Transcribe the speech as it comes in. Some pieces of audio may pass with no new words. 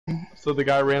So the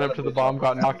guy ran up to the bomb,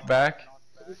 got knocked back,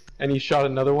 and he shot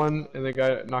another one, and the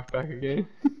guy knocked back again.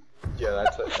 Yeah,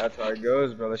 that's how it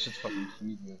goes, bro. That shit's fucking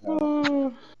cheesy as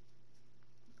hell.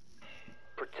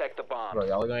 Protect the bomb. Bro,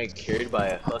 y'all are gonna get carried by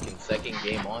a fucking second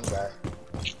game on guy.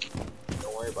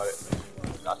 Don't worry about it.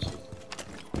 Got you.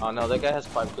 Oh no, that guy has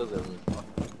 5 kills over me.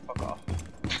 Fuck off.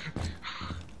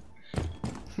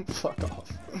 Fuck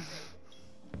off.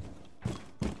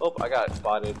 Oh, I got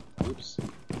spotted. Oops.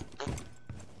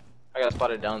 I got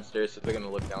spotted downstairs, so they're gonna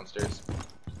look downstairs.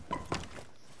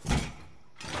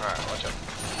 Alright, watch out.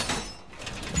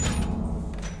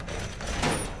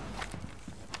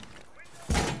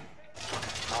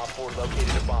 Op 4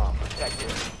 located a bomb. Protect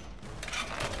it.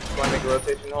 Want to make a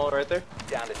rotation hole right there?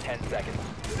 Down to 10 seconds.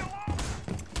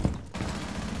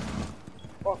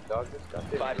 Fuck, dog. This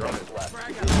goddamn 5 drone seconds is left.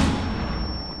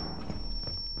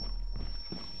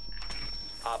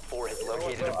 Op 4 has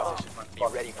located a bomb. Be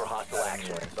ready for hostile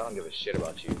action. I don't give a shit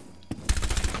about you.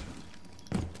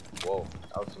 Whoa,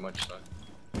 that was too much, son.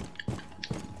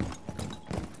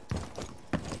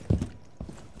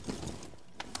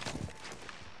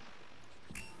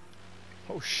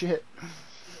 Oh shit.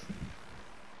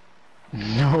 You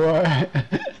know what?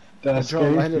 That's The drone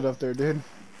scary. landed up there, dude.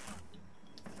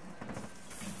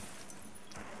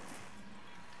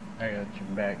 I got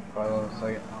your back, Carlos.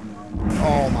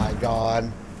 Oh my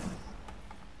god.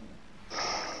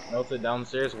 Melted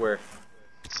downstairs where?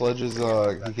 Sledge is,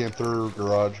 he came through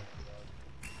garage.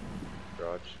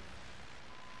 Garage.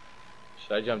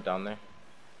 Should I jump down there?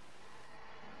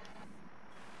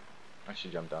 I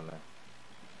should jump down there.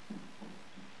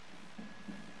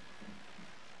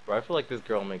 Bro, I feel like this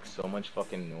girl makes so much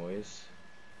fucking noise.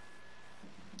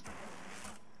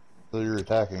 So you're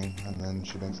attacking, and then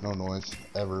she makes no noise,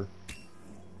 ever.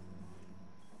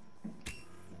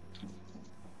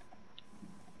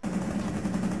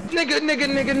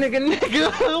 Nigga,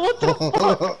 what the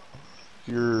fuck?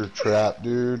 You're trapped,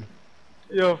 dude.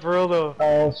 Yo, for real though.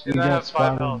 Oh, we And I got have 5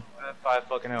 spotted. health. I have 5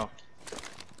 fucking health.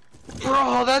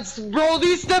 Bro,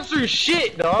 these steps are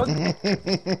shit, dog.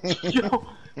 Yo,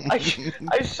 I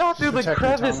shot through the Protect me,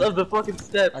 crevice Tommy. of the fucking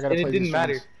steps, I gotta and it play didn't these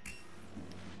matter. ones.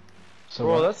 So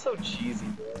Bro, what? that's so cheesy,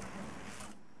 bro.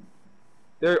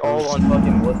 They're all on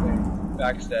fucking what's name?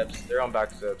 Back steps. They're on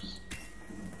back steps.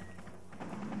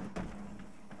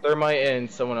 Thermite and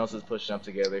someone else is pushing up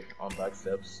together on back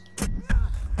steps.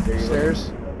 There you go.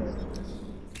 Stairs.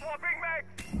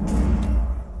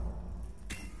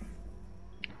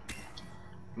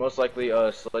 Most likely,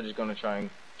 Sledge is gonna try and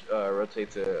rotate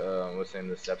to what's name,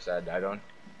 the steps that I died on.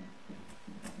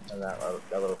 And that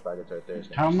little faggot right there.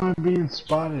 How am I being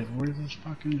spotted? Where's this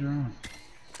fucking drone?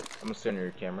 I'm gonna send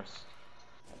your cameras.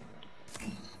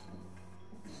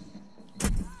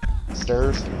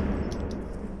 Stairs.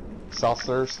 South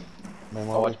stairs. Main I'll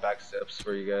level. watch back steps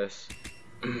for you guys.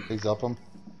 He's up them.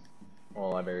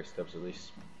 Well, library steps at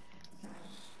least.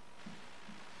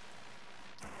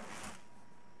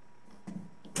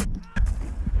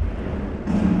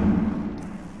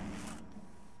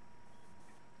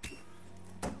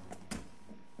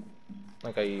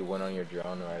 Like how you went on your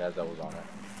drone right as I was on it.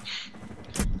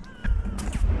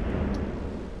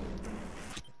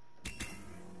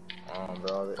 Oh,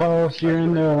 bro. Carlos, you're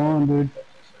in there alone, dude.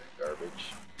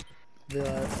 Garbage.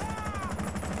 Yeah.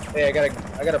 Hey, I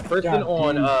got a person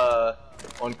God,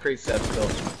 on crate steps still.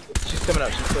 She's coming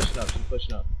up. She's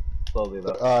pushing up. Slowly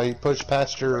though. He pushed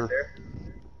past your.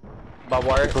 Bob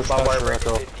wire. Push Bob past wire. your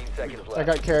echo. 15 seconds left. I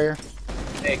got carrier.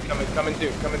 Hey, coming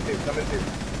through.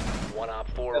 One Op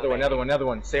 4 Another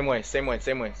one. Same way. Same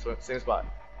spot.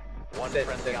 One Sit,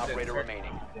 friendly sit, operator sit.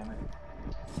 remaining.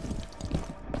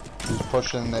 He's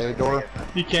pushing A door.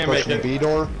 You can't make Pushing it. B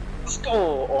door. Let's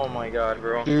go. Oh my god,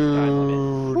 bro.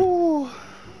 Dude. Ooh.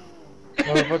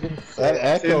 That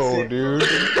echo, dude.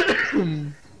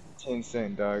 It's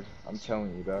insane, dog. I'm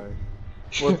telling you, dog.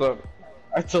 What's up?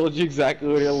 I told you exactly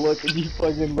where to look and you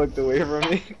fucking looked away from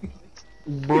me.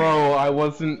 Bro, I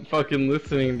wasn't fucking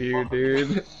listening to you,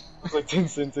 dude. It's like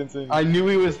Tinson. I knew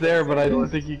he was there, but I didn't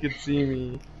think he could see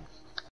me.